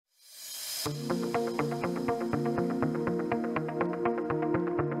Hi,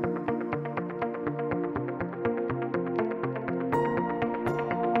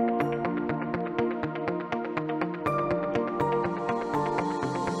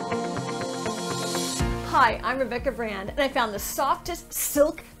 I'm Rebecca Brand, and I found the softest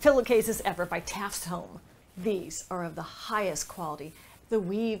silk pillowcases ever by Tafts Home. These are of the highest quality. The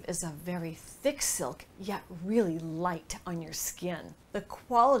weave is a very thick silk, yet really light on your skin. The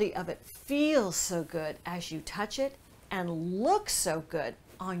quality of it feels so good as you touch it and looks so good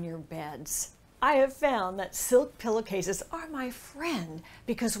on your beds. I have found that silk pillowcases are my friend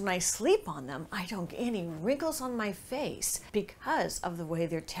because when I sleep on them, I don't get any wrinkles on my face because of the way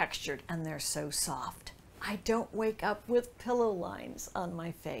they're textured and they're so soft. I don't wake up with pillow lines on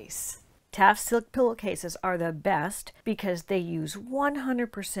my face. Tafts silk pillowcases are the best because they use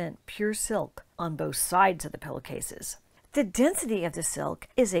 100% pure silk on both sides of the pillowcases. The density of the silk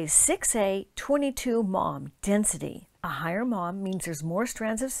is a 6A 22 Momme density. A higher Momme means there's more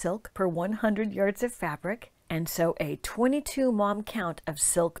strands of silk per 100 yards of fabric, and so a 22 Momme count of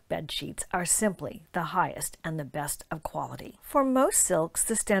silk bed sheets are simply the highest and the best of quality. For most silks,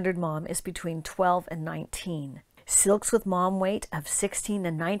 the standard Momme is between 12 and 19. Silks with Momme weight of 16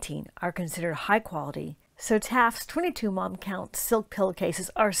 and 19 are considered high quality, so Tafts 22 Momme count silk pillowcases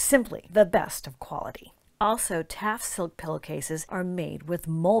are simply the best of quality. Also, Tafts silk pillowcases are made with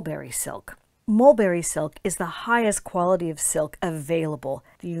mulberry silk. Mulberry silk is the highest quality of silk available.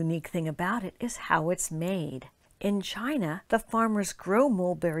 The unique thing about it is how it's made. In China, the farmers grow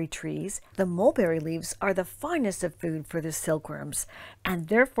mulberry trees. The mulberry leaves are the finest of food for the silkworms, and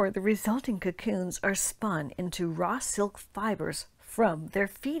therefore the resulting cocoons are spun into raw silk fibers from their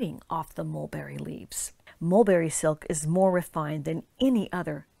feeding off the mulberry leaves. Mulberry silk is more refined than any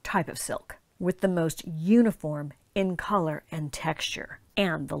other type of silk, with the most uniform in color and texture,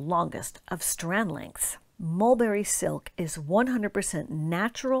 and the longest of strand lengths. Mulberry silk is 100%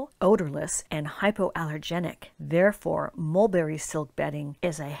 natural, odorless, and hypoallergenic. Therefore, mulberry silk bedding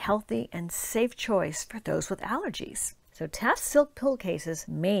is a healthy and safe choice for those with allergies. So Tafts silk pillowcases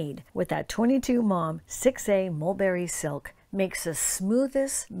made with that 22 Momme 6A mulberry silk makes the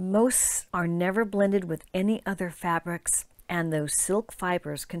smoothest. Most are never blended with any other fabrics. And those silk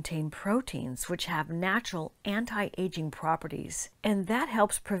fibers contain proteins which have natural anti-aging properties. And that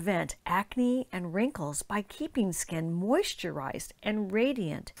helps prevent acne and wrinkles by keeping skin moisturized and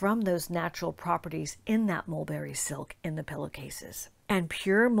radiant from those natural properties in that mulberry silk in the pillowcases. And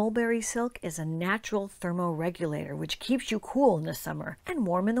pure mulberry silk is a natural thermoregulator which keeps you cool in the summer and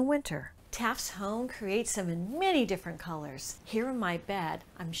warm in the winter. Tafts Home creates them in many different colors. Here in my bed,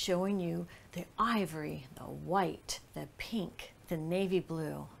 I'm showing you the ivory, the white, the pink, the navy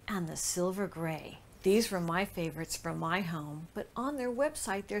blue, and the silver gray. These were my favorites from my home, but on their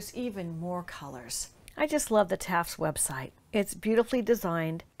website there's even more colors. I just love the Tafts website. It's beautifully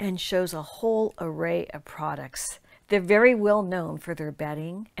designed and shows a whole array of products. They're very well known for their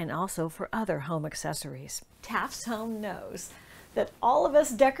bedding and also for other home accessories. Tafts Home knows that all of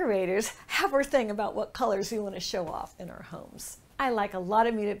us decorators have our thing about what colors we want to show off in our homes. I like a lot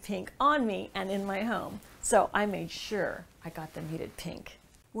of muted pink on me and in my home, so I made sure I got the muted pink.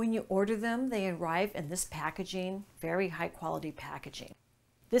 When you order them, they arrive in this packaging, very high quality packaging.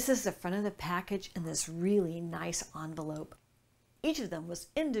 This is the front of the package in this really nice envelope. Each of them was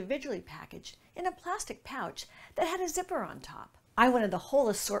individually packaged in a plastic pouch that had a zipper on top. I wanted the whole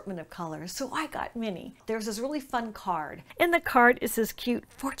assortment of colors, so I got many. There's this really fun card. In the card is this cute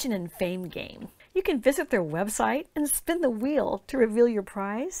fortune and fame game. You can visit their website and spin the wheel to reveal your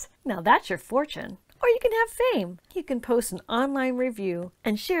prize. Now that's your fortune. Or you can have fame. You can post an online review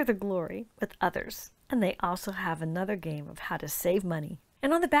and share the glory with others. And they also have another game of how to save money.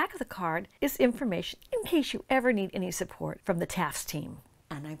 And on the back of the card is information in case you ever need any support from the Tafts team.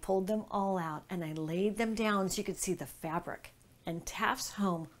 And I pulled them all out and I laid them down so you could see the fabric. And Tafts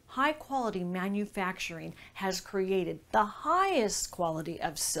Home high quality manufacturing has created the highest quality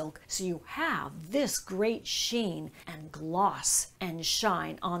of silk, so you have this great sheen and gloss and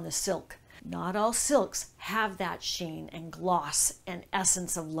shine on the silk. Not all silks have that sheen and gloss and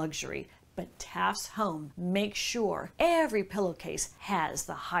essence of luxury, but Tafts Home makes sure every pillowcase has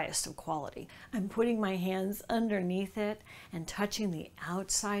the highest of quality. I'm putting my hands underneath it and touching the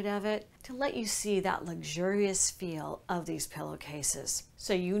outside of it to let you see that luxurious feel of these pillowcases.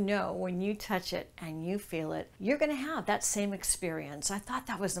 So you know when you touch it and you feel it, you're going to have that same experience. I thought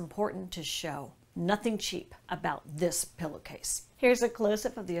that was important to show. Nothing cheap about this pillowcase. Here's a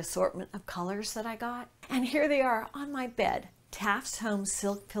close-up of the assortment of colors that I got. And here they are on my bed. Tafts Home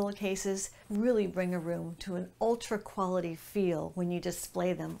silk pillowcases really bring a room to an ultra quality feel when you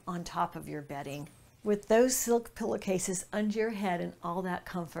display them on top of your bedding. With those silk pillowcases under your head and all that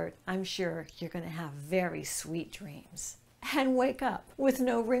comfort, I'm sure you're going to have very sweet dreams. And wake up with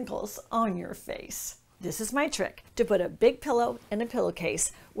no wrinkles on your face. This is my trick to put a big pillow in a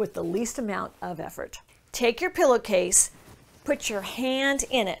pillowcase with the least amount of effort. Take your pillowcase, put your hand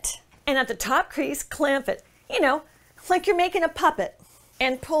in it, and at the top crease, clamp it, like you're making a puppet,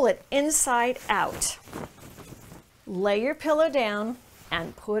 and pull it inside out. Lay your pillow down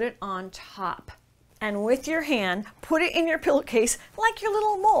and put it on top. And with your hand, put it in your pillowcase like your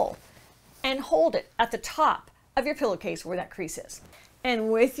little mole, and hold it at the top of your pillowcase where that crease is.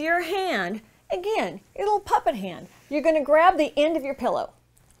 And with your hand, again, your little puppet hand, you're going to grab the end of your pillow,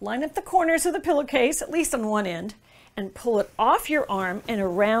 line up the corners of the pillowcase, at least on one end, and pull it off your arm and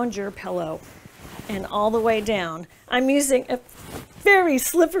around your pillow and all the way down. I'm using a very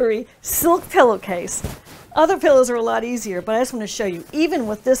slippery silk pillowcase. Other pillows are a lot easier, but I just want to show you, even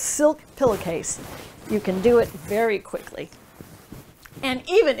with this silk pillowcase, you can do it very quickly. And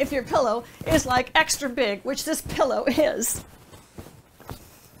even if your pillow is like extra big, which this pillow is.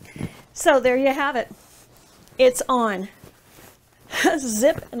 So there you have it. It's on.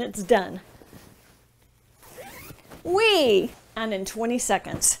 Zip and it's done. Whee! And in 20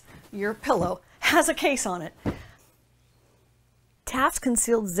 seconds, your pillow has a case on it. Tafts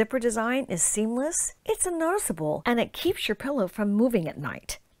concealed zipper design is seamless, it's unnoticeable, and it keeps your pillow from moving at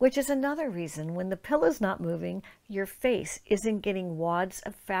night, which is another reason when the pillow's not moving, your face isn't getting wads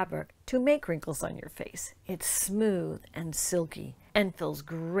of fabric to make wrinkles on your face. It's smooth and silky and feels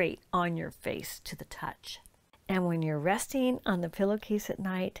great on your face to the touch. And when you're resting on the pillowcase at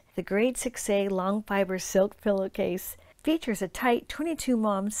night, the grade 6A long fiber silk pillowcase features a tight 22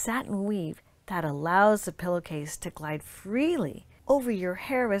 Momme satin weave that allows the pillowcase to glide freely over your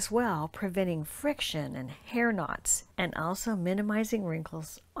hair as well, preventing friction and hair knots, and also minimizing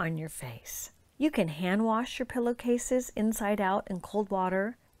wrinkles on your face. You can hand wash your pillowcases inside out in cold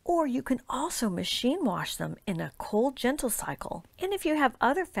water, or you can also machine wash them in a cold, gentle cycle. And if you have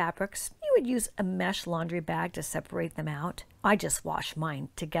other fabrics, you would use a mesh laundry bag to separate them out. I just wash mine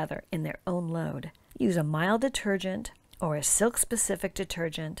together in their own load. Use a mild detergent or a silk-specific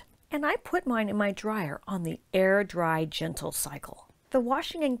detergent, and I put mine in my dryer on the air-dry gentle cycle. The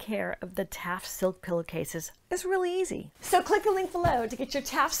washing and care of the Tafts silk pillowcases is really easy. So click the link below to get your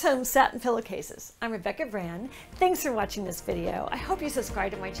Tafts Home satin pillowcases. I'm Rebecca Brand. Thanks for watching this video. I hope you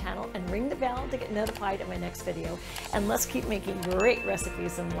subscribe to my channel and ring the bell to get notified of my next video. And let's keep making great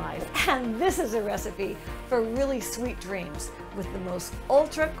recipes in life. And this is a recipe for really sweet dreams with the most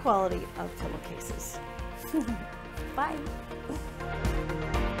ultra quality of pillowcases. Bye.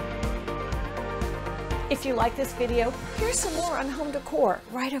 If you like this video, here's some more on home decor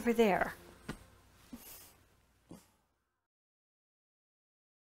right over there.